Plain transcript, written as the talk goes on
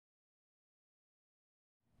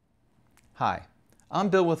Hi, I'm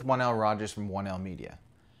Bill with 1L Rogers from 1L Media.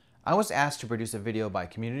 I was asked to produce a video by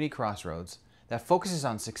Community Crossroads that focuses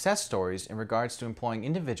on success stories in regards to employing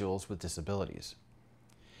individuals with disabilities.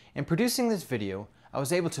 In producing this video, I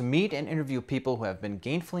was able to meet and interview people who have been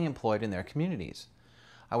gainfully employed in their communities.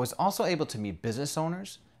 I was also able to meet business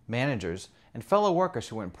owners, managers, and fellow workers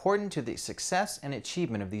who were important to the success and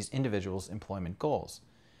achievement of these individuals' employment goals.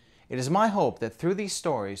 It is my hope that through these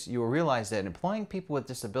stories you will realize that employing people with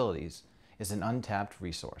disabilities is an untapped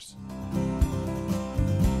resource.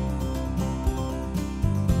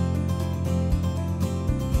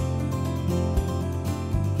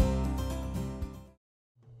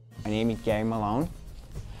 My name is Gary Malone.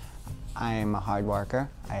 I am a hard worker.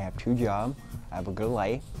 I have 2 jobs. I have a good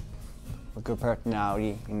life, a good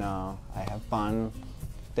personality. I have fun,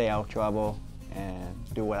 stay out of trouble, and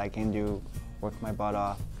do what I can do, work my butt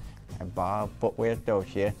off. I Bob Footwear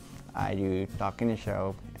Associate. I do stock in the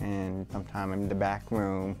show, and sometimes I'm in the back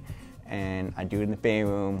room, and I do in the bay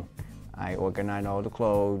room. I organize all the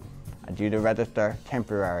clothes. I do the register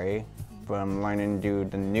temporary, but I'm learning to do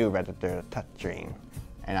the new register touchscreen.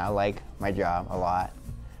 And I like my job a lot,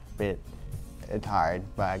 but it's hard,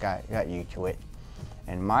 but I got used to it.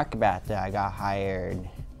 And market basket, I got hired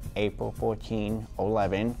April 14,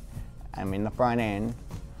 11. I'm in the front end,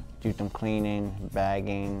 do some cleaning,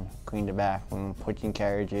 bagging, clean the back room, pushing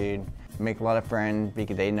carriages. Make a lot of friends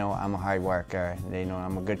because they know I'm a hard worker. They know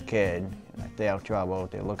I'm a good kid. I stay out of trouble,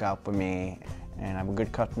 they look out for me. And I have a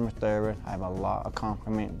good customer service. I have a lot of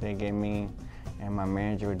compliments they give me. And my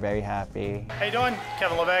manager was very happy. How you doing?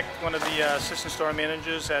 Kevin Levesque, one of the assistant store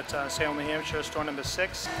managers at Salem, New Hampshire, store number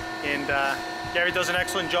 6. And Gary does an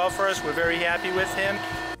excellent job for us. We're very happy with him.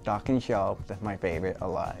 Stocking shelf, that's my favorite a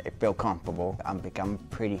lot. I feel comfortable. I'm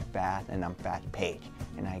pretty fast and I'm fast paced.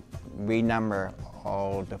 And I renumber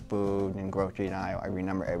all the food and groceries, and I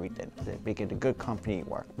renumber everything. Because it's a good company to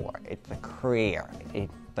work for. It's a career.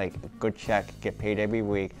 It's like a good check, get paid every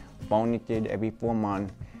week, bonuses every 4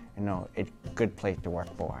 months. It's a good place to work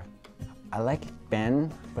for. I like to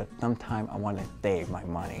spend, but sometimes I want to save my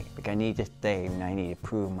money. Because I need to save and I need to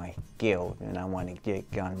prove my skills and I want to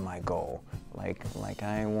get on my goal. Like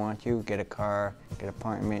I want to get a car, get an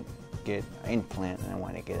apartment, get an implant, and I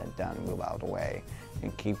want to get it done, move out of the way,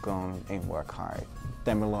 and keep going and work hard.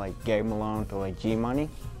 Similar like Gary Malone to like G-Money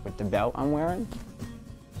with the belt I'm wearing.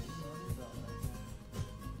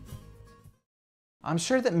 I'm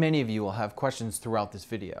sure that many of you will have questions throughout this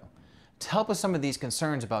video. To help with some of these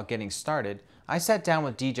concerns about getting started, I sat down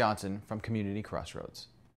with Dee Johnson from Community Crossroads.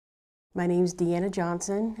 My name's Dee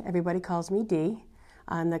Johnson. Everybody calls me Dee.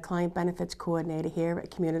 I'm the Client Benefits Coordinator here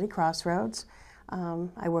at Community Crossroads.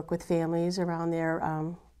 I work with families around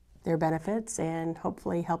their benefits and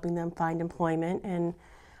hopefully helping them find employment and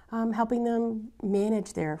helping them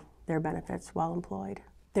manage their benefits while employed.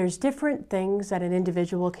 There's different things that an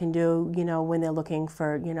individual can do, when they're looking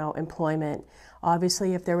for, employment.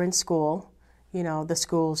 Obviously, if they're in school, the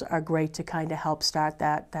schools are great to kind of help start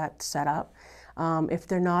that setup. If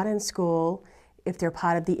they're not in school, if they're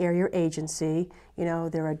part of the area agency,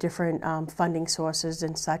 there are different funding sources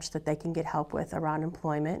and such that they can get help with around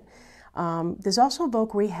employment. There's also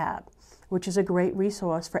Voc Rehab, which is a great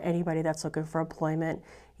resource for anybody that's looking for employment.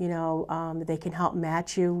 They can help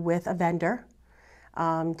match you with a vendor.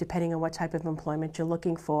 Depending on what type of employment you're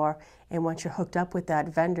looking for. And once you're hooked up with that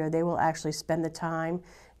vendor, they will actually spend the time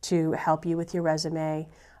to help you with your resume,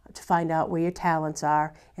 to find out where your talents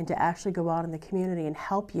are, and to actually go out in the community and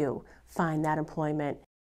help you find that employment.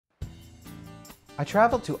 I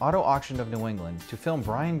traveled to Auto Auction of New England to film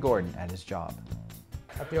Brian Gordon at his job.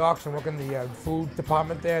 At the auction, working the food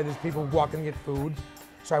department there, there's people walking to get food.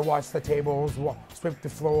 So I watch the tables, sweep the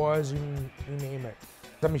floors, you name it.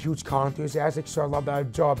 I'm a huge car enthusiast, so I love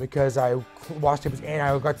that job because I watched it and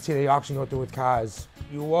I got to see the auction go through with cars.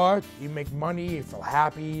 You work, you make money, you feel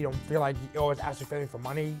happy, you don't feel like you always ask your family for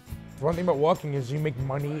money. The one thing about working is you make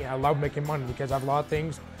money, and I love making money because I have a lot of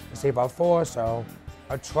things to save up for, so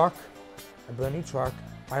a truck, a brand new truck,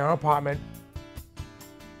 my own apartment,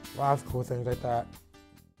 a lot of cool things like that.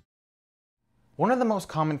 One of the most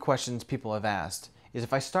common questions people have asked is,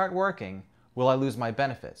 if I start working, will I lose my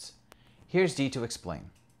benefits? Here's Dee to explain.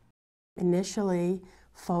 Initially,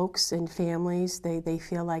 folks and families, they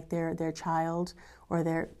feel like their child or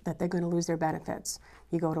that they're going to lose their benefits.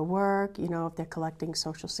 You go to work, if they're collecting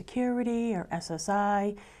Social Security or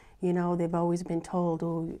SSI, they've always been told,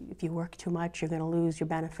 oh, if you work too much, you're going to lose your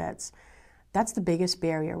benefits. That's the biggest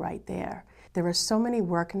barrier right there. There are so many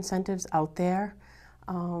work incentives out there.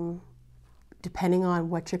 Depending on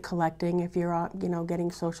what you're collecting, if you're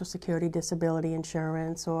getting Social Security disability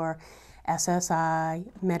insurance or SSI,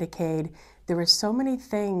 Medicaid. There are so many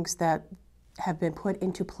things that have been put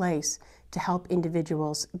into place to help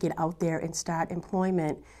individuals get out there and start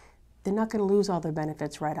employment. They're not going to lose all their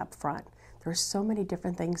benefits right up front. There are so many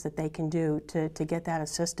different things that they can do to get that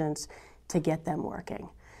assistance to get them working.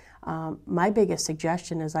 My biggest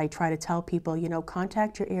suggestion is I try to tell people, you know,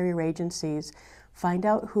 contact your area agencies, find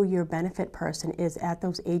out who your benefit person is at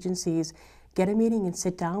those agencies, get a meeting and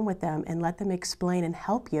sit down with them and let them explain and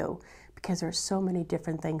help you, because there are so many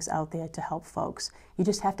different things out there to help folks. You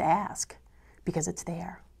just have to ask, because it's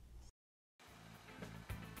there.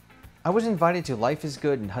 I was invited to Life is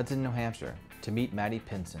Good in Hudson, New Hampshire to meet Maddie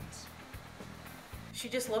Pinsons. She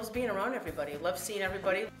just loves being around everybody, loves seeing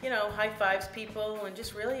everybody, you know, high fives people, and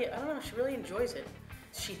just really, I don't know, she really enjoys it.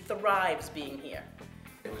 She thrives being here.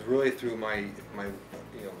 It was really through my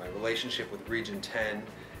relationship with Region 10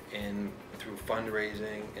 and through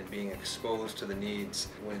fundraising and being exposed to the needs.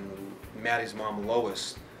 When Maddie's mom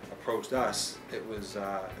Lois approached us, it was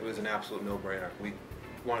an absolute no-brainer. We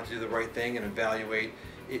wanted to do the right thing and evaluate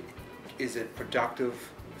it. Is it productive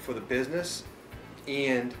for the business,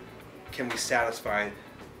 and can we satisfy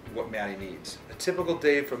what Maddie needs? A typical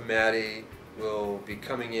day for Maddie will be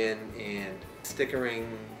coming in and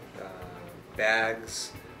stickering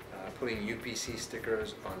bags, putting UPC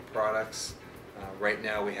stickers on products. Right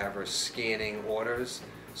now we have her scanning orders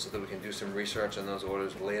so that we can do some research on those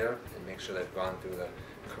orders later and make sure they've gone through the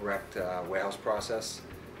correct warehouse process.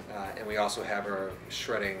 And we also have her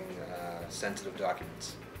shredding sensitive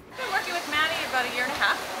documents. I've been working with Maddie about a year and a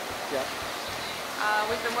half. Yeah.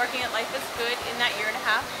 We've been working at Life is Good in that year and a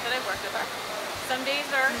half that I've worked with her. Some days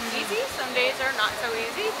are easy, some days are not so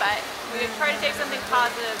easy, but we try to take something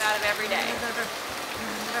positive out of every day. She's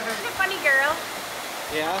a funny girl.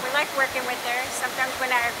 Yeah. We like working with her. Sometimes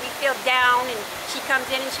when we feel down and she comes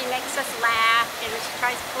in and she makes us laugh, and she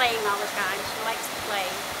tries playing all the time. She likes to play.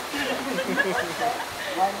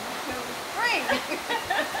 1, 2, 3.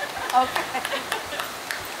 Okay.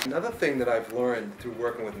 Another thing that I've learned through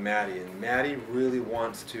working with Maddie, and Maddie really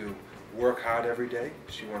wants to work hard every day.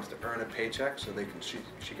 She wants to earn a paycheck so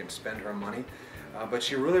she can spend her money, but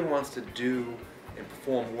she really wants to do and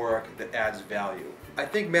perform work that adds value. I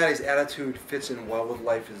think Maddie's attitude fits in well with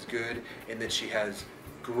Life is Good, in that she has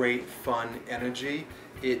great fun energy.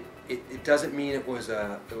 It doesn't mean it was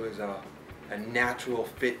a natural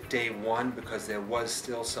fit day one, because there was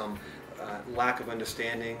still some lack of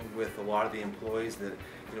understanding with a lot of the employees that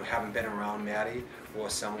haven't been around Maddie, or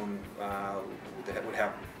someone that would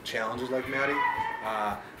have challenges like Maddie.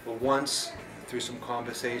 But once, through some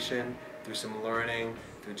conversation, through some learning,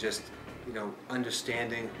 through just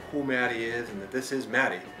understanding who Maddie is and that this is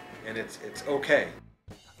Maddie, and it's okay.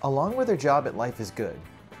 Along with her job at Life is Good,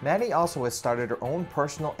 Maddie also has started her own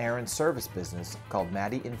personal errand service business called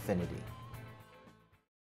Maddie Infinity.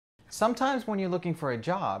 Sometimes when you're looking for a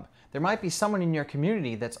job, there might be someone in your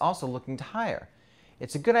community that's also looking to hire.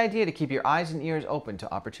 It's a good idea to keep your eyes and ears open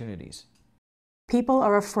to opportunities. People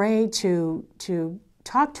are afraid to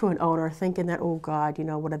talk to an owner, thinking that, oh God,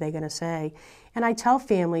 what are they going to say? And I tell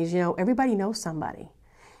families, everybody knows somebody.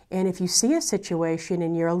 And if you see a situation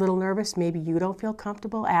and you're a little nervous, maybe you don't feel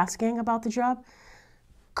comfortable asking about the job,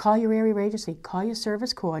 call your area agency, call your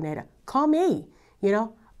service coordinator, call me.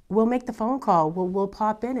 We'll make the phone call, we'll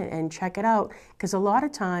pop in and check it out. Because a lot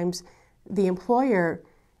of times the employer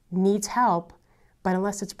needs help, but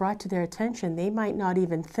unless it's brought to their attention, they might not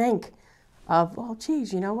even think of, oh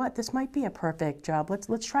geez, this might be a perfect job.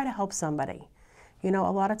 Let's try to help somebody. A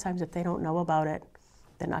lot of times if they don't know about it,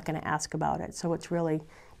 they're not going to ask about it. So it's really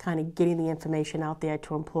kind of getting the information out there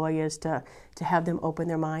to employers to have them open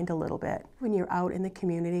their mind a little bit. When you're out in the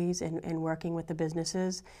communities and working with the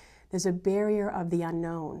businesses, there's a barrier of the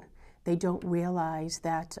unknown. They don't realize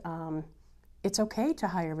that it's okay to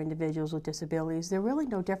hire individuals with disabilities. They're really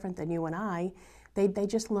no different than you and I. They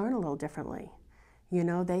just learn a little differently.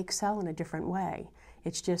 They excel in a different way.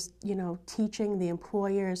 It's just, teaching the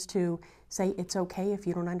employers to say, it's okay if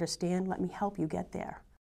you don't understand, let me help you get there.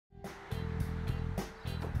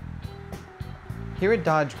 Here at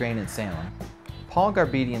Dodge Grain in Salem, Paul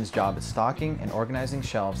Garbedian's job is stocking and organizing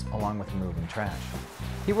shelves along with removing trash.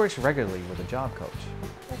 He works regularly with a job coach.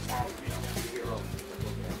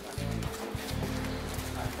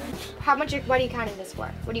 What are you counting this for?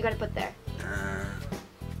 What do you got to put there?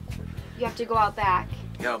 You have to go out back.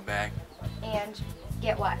 Go back. And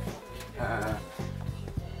get what?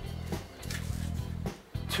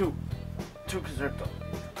 Two Concerto.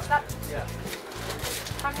 Stop. Yeah.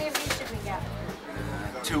 How many of these should we get?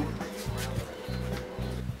 2.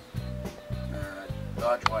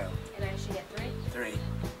 Dodge Wild. And I should get 3? 3.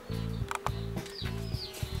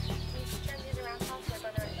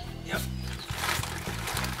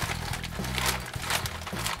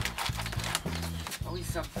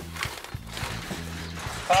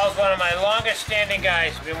 one of my longest standing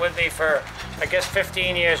guys. He's been with me for, I guess,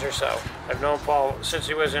 15 years or so. I've known Paul since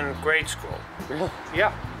he was in grade school.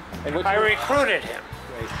 Yeah. And I recruited him,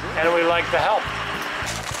 and we like the help.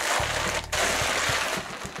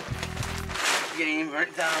 Getting him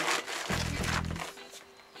right down.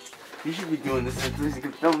 You should be doing this so he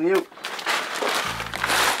can film you.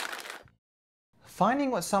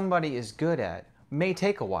 Finding what somebody is good at may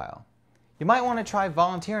take a while. You might want to try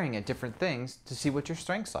volunteering at different things to see what your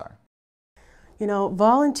strengths are. You know,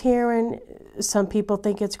 volunteering, some people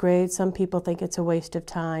think it's great, some people think it's a waste of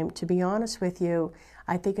time. To be honest with you,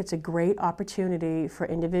 I think it's a great opportunity for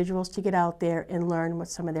individuals to get out there and learn what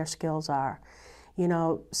some of their skills are. You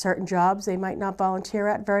know, certain jobs they might not volunteer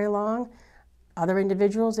at very long. Other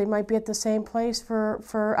individuals, they might be at the same place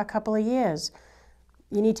for a couple of years.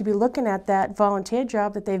 You need to be looking at that volunteer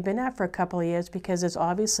job that they've been at for a couple of years because there's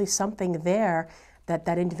obviously something there that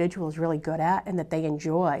that individual is really good at and that they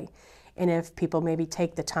enjoy. And if people maybe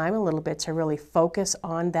take the time a little bit to really focus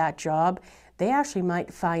on that job, they actually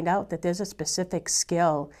might find out that there's a specific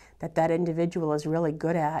skill that that individual is really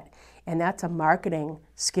good at. And that's a marketing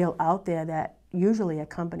skill out there that usually a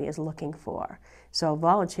company is looking for. So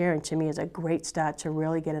volunteering to me is a great start to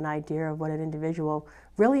really get an idea of what an individual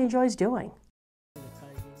really enjoys doing.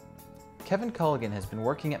 Kevin Culligan has been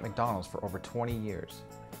working at McDonald's for over 20 years.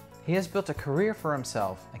 He has built a career for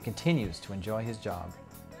himself and continues to enjoy his job.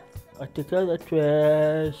 I take out the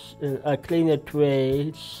trash, and I clean the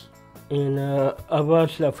trays, and I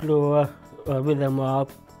wash the floor with the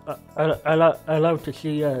mop. I love to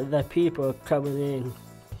see the people coming in.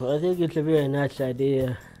 I think it's a very nice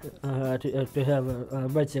idea to have a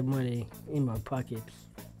bunch of money in my pockets.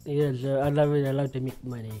 Yes, I love to make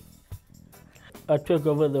money. I took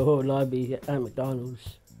over the whole lobby at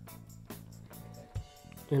McDonald's,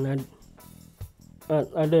 and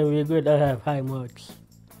I did really good. I have high marks.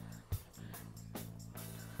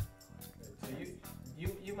 So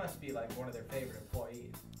you must be like one of their favorite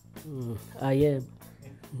employees. I am.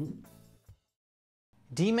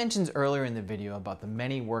 Dee mentions earlier in the video about the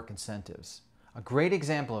many work incentives. A great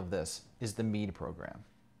example of this is the MEAD program.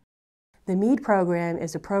 The MEAD program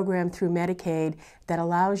is a program through Medicaid that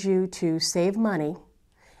allows you to save money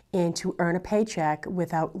and to earn a paycheck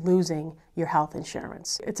without losing your health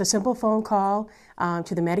insurance. It's a simple phone call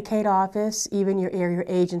to the Medicaid office. Even your area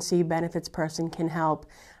agency benefits person can help.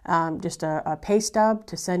 Just a pay stub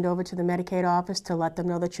to send over to the Medicaid office to let them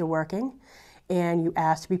know that you're working, and you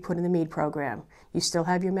ask to be put in the MEAD program. You still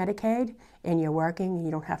have your Medicaid and you're working, and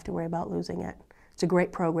you don't have to worry about losing it. It's a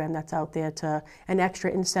great program that's out there to an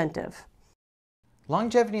extra incentive.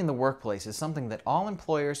 Longevity in the workplace is something that all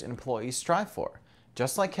employers and employees strive for.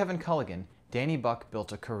 Just like Kevin Culligan, Danny Buck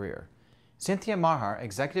built a career. Cynthia Mahar,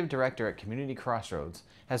 Executive Director at Community Crossroads,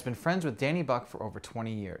 has been friends with Danny Buck for over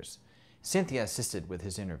 20 years. Cynthia assisted with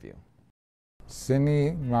his interview.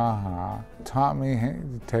 Cindy Mahar taught me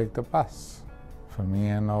to take the bus from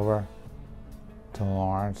Hanover to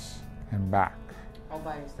Lawrence and back. All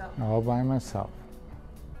by yourself? All by myself.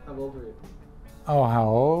 How old were you? Oh, how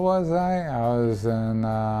old was I? I was in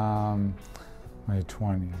my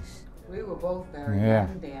 20s. We were both very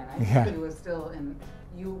young, Dan. I think you were still in,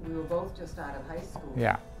 we were both just out of high school.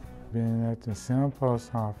 Yeah. Been at the Salem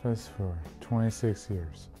Post Office for 26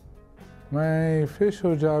 years. My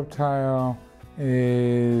official job title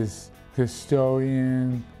is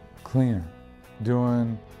custodian cleaner,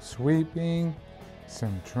 doing sweeping,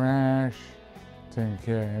 some trash, taking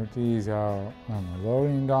care of empties out on the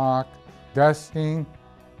loading dock, dusting,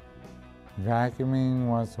 vacuuming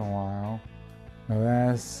once in a while. The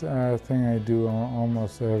last thing I do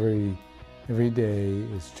almost every day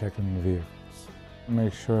is checking the vehicles.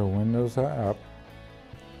 Make sure windows are up,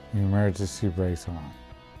 emergency brakes on.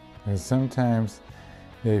 And sometimes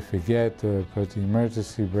they forget to put the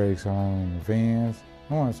emergency brakes on in the vans,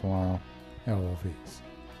 and once in a while, LOVs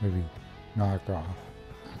maybe knocked off.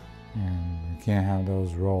 And you can't have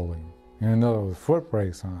those rolling. Even though the foot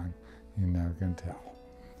brakes on, you never can tell.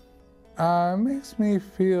 It makes me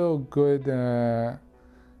feel good that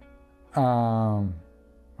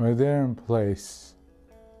we're there in place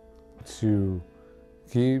to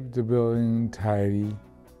keep the building tidy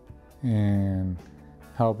and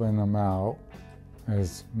helping them out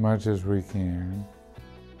as much as we can.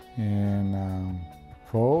 And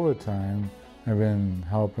for overtime, I've been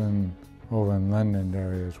helping over in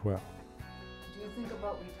Londonderry as well. Do you think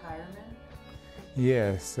about retirement?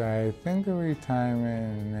 Yes, I think of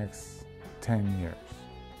retirement in the next 10 years.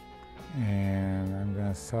 And I'm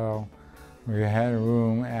gonna sell, we had a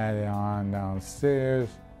room added on downstairs,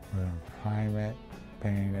 we're gonna prime it,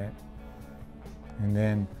 paint it, and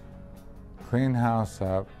then clean the house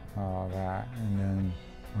up all that, and then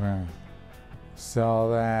we're gonna sell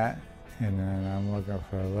that, and then I'm looking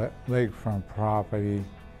for lakefront property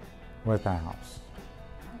with a house.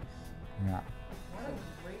 Yeah. What a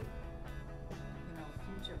great,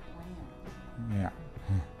 future plan. Yeah.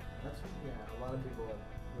 That's, a lot of people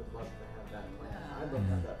would love to have that plan. I'd love to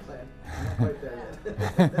have that plan. I'm not quite there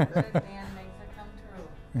yet. Good man makes it come true.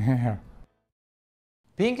 Yeah.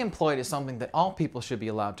 Being employed is something that all people should be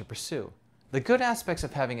allowed to pursue. The good aspects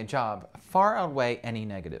of having a job far outweigh any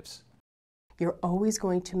negatives. You're always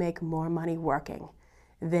going to make more money working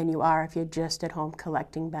than you are if you're just at home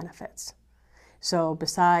collecting benefits. So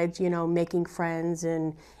besides, making friends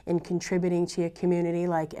and contributing to your community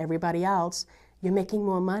like everybody else, you're making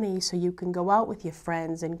more money so you can go out with your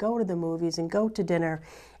friends and go to the movies and go to dinner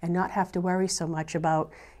and not have to worry so much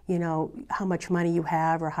about, how much money you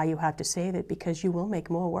have or how you have to save it, because you will make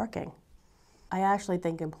more working. I actually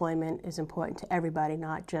think employment is important to everybody,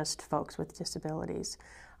 not just folks with disabilities.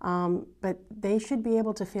 But they should be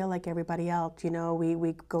able to feel like everybody else.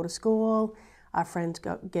 We go to school, our friends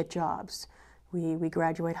get jobs. We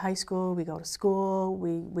graduate high school, we go to school,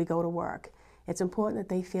 we go to work. It's important that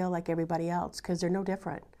they feel like everybody else, because they're no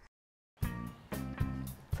different.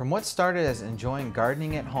 From what started as enjoying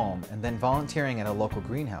gardening at home and then volunteering at a local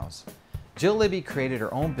greenhouse, Jill Libby created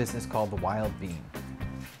her own business called The Wild Bean.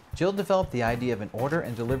 Jill developed the idea of an order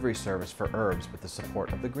and delivery service for herbs with the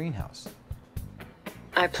support of the greenhouse.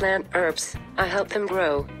 I plant herbs, I help them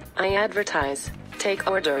grow, I advertise, take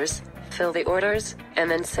orders, fill the orders, and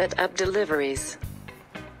then set up deliveries.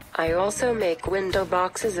 I also make window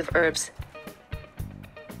boxes of herbs.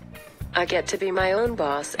 I get to be my own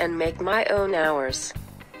boss and make my own hours.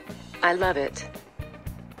 I love it.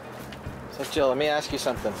 So Jill, let me ask you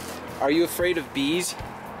something. Are you afraid of bees?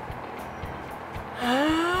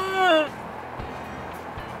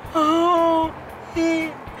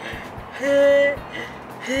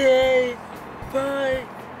 Bye.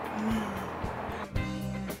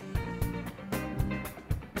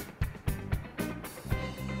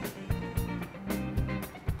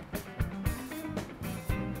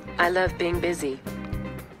 I love being busy.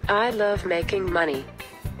 I love making money.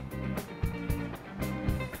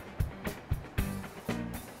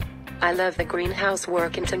 I love the greenhouse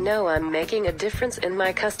work and to know I'm making a difference in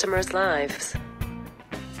my customers' lives.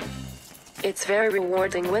 It's very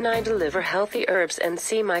rewarding when I deliver healthy herbs and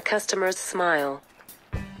see my customers smile.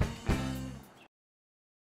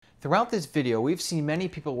 Throughout this video, we've seen many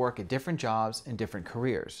people work at different jobs and different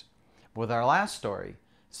careers. With our last story,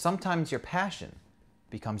 sometimes your passion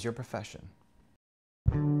becomes your profession.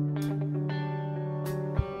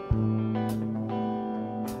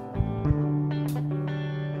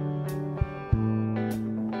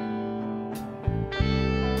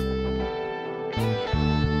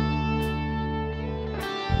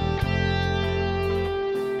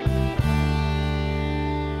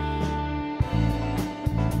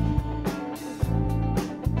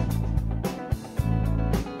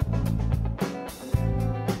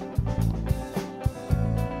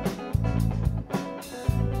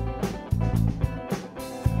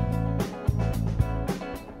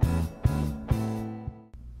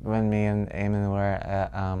 When me and Eamon were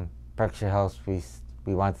at Berkshire House, we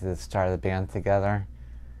wanted to start a band together,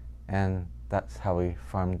 and that's how we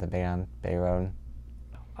formed the band, Bay Road.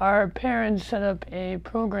 Our parents set up a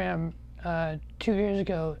program 2 years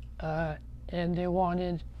ago, and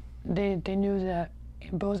they knew that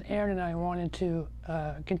both Aaron and I wanted to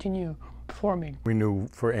continue performing. We knew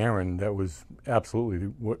for Aaron that was absolutely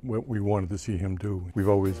what we wanted to see him do. We've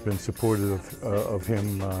always been supportive of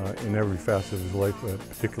him in every facet of his life,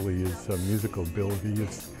 particularly his musical ability,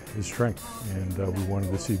 his strength, and we wanted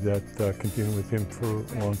to see that continue with him for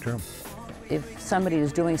long term. If somebody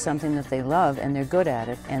is doing something that they love and they're good at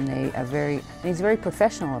it and he's very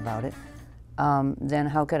professional about it, then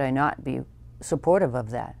how could I not be supportive of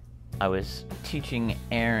that? I was teaching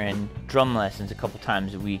Aaron drum lessons a couple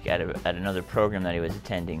times a week at another program that he was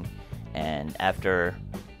attending, and after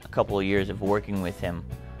a couple of years of working with him,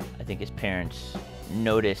 I think his parents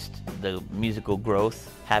noticed the musical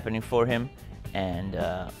growth happening for him, and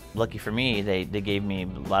lucky for me, they gave me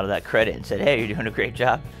a lot of that credit and said, hey, you're doing a great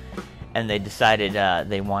job. And they decided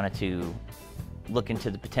they wanted to look into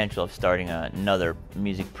the potential of starting another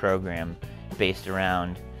music program based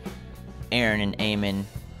around Aaron and Eamon.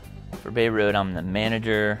 For Bay Road, I'm the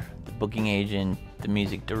manager, the booking agent, the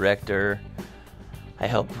music director. I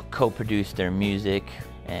help co-produce their music,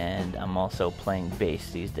 and I'm also playing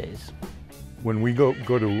bass these days. When we go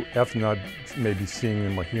to, after not maybe seeing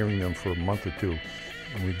them or hearing them for a month or two,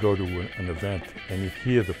 and we go to an event and you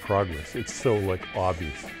hear the progress, it's so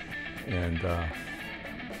obvious. And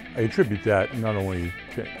I attribute that not only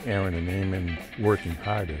to Aaron and Eamon working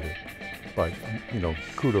hard at it, but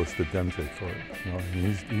kudos to Demze for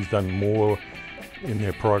it. He's done more in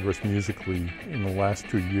their progress musically in the last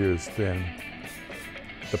 2 years than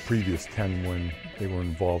the previous 10 when they were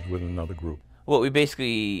involved with another group. Well,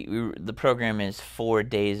 the program is 4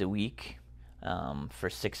 days a week for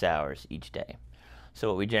 6 hours each day. So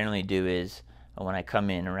what we generally do is when I come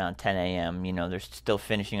in around 10 a.m., they're still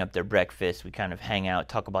finishing up their breakfast. We kind of hang out,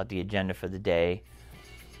 talk about the agenda for the day,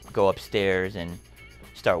 go upstairs and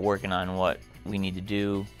start working on what we need to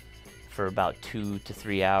do for about 2 to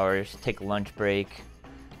 3 hours, take a lunch break.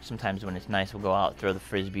 Sometimes when it's nice, we'll go out, throw the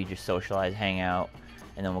frisbee, just socialize, hang out,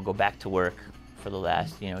 and then we'll go back to work for the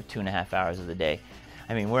last 2.5 hours of the day.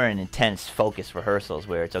 I mean, we're in intense focused rehearsals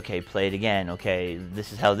where it's okay, play it again, okay,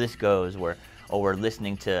 this is how this goes, we're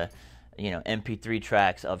listening to MP3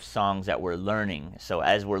 tracks of songs that we're learning. So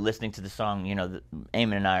as we're listening to the song, Eamon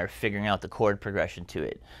and I are figuring out the chord progression to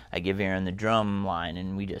it. I give Aaron the drum line,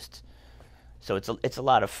 and so it's a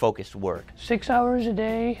lot of focused work. 6 hours a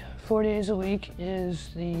day, 4 days a week is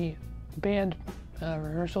the band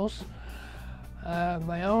rehearsals.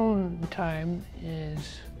 My own time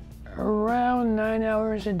is around 9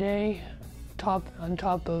 hours a day, on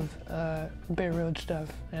top of Bay Road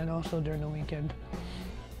stuff, and also during the weekend.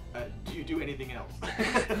 Do you do anything else?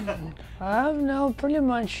 No, pretty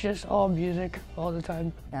much just all music all the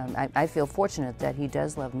time. I feel fortunate that he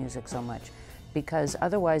does love music so much, because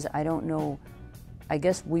otherwise I don't know, I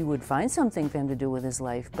guess we would find something for him to do with his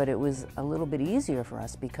life, but it was a little bit easier for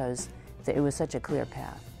us because it was such a clear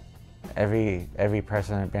path. Every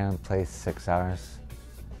person in the band plays 6 hours.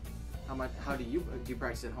 How do you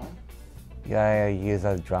practice at home? Yeah, I use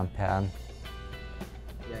a drum pad.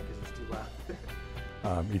 Yeah, because it's too loud.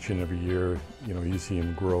 Each and every year, you see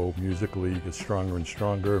him grow musically, he gets stronger and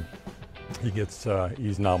stronger.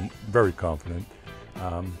 He's now very confident.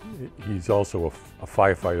 He's also a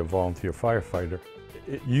firefighter, volunteer firefighter.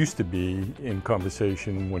 It used to be in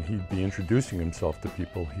conversation when he'd be introducing himself to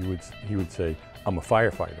people, he would say, "I'm a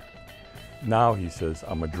firefighter." Now he says,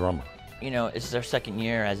 "I'm a drummer." It's our second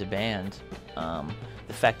year as a band.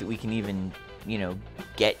 The fact that we can even,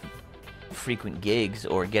 get frequent gigs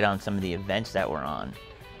or get on some of the events that we're on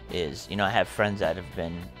is, I have friends that have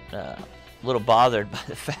been a little bothered by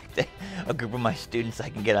the fact that a group of my students, I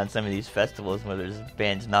can get on some of these festivals where there's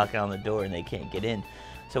bands knocking on the door and they can't get in.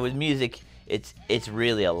 So with music, it's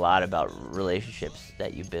really a lot about relationships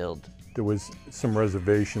that you build. There was some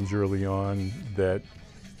reservations early on that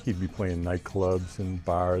he'd be playing nightclubs and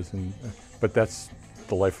bars, but that's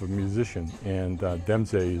the life of a musician. And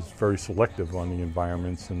Demze is very selective on the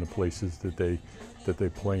environments and the places that they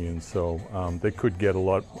play in. So they could get a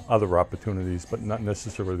lot other opportunities, but not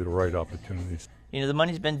necessarily the right opportunities. The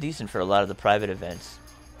money's been decent for a lot of the private events.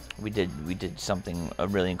 We did a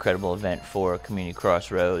really incredible event for Community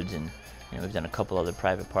Crossroads, and we've done a couple other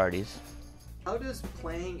private parties. How does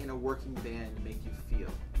playing in a working band make you feel?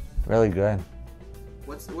 Really good.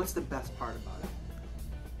 What's the best part about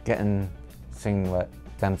it? Seeing what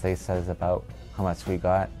Demze says about how much we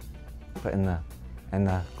got, putting in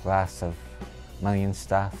the glass of money and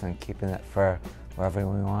stuff and keeping it for wherever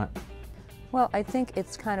we want. Well, I think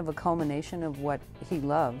it's kind of a culmination of what he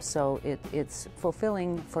loves, so it's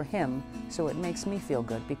fulfilling for him, so it makes me feel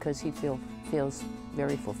good because he feels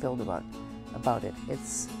very fulfilled about it.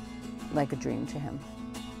 It's like a dream to him.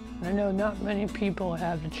 I know not many people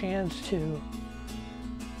have the chance to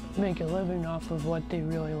make a living off of what they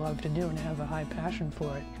really love to do and have a high passion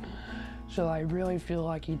for it. So I really feel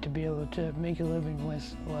lucky to be able to make a living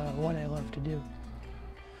with what I love to do.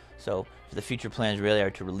 So the future plans really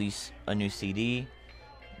are to release a new CD,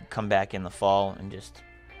 come back in the fall, and just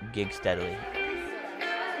gig steadily.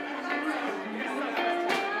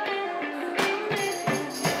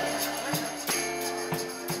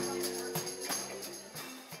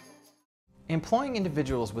 Employing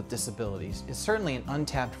individuals with disabilities is certainly an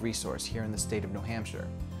untapped resource here in the state of New Hampshire.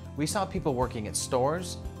 We saw people working at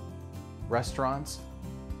stores, restaurants,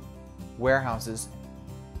 warehouses,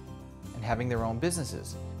 and having their own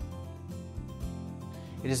businesses.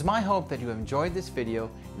 It is my hope that you have enjoyed this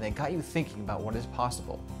video and that got you thinking about what is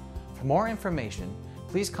possible. For more information,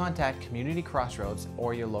 please contact Community Crossroads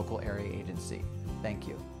or your local area agency. Thank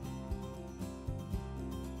you.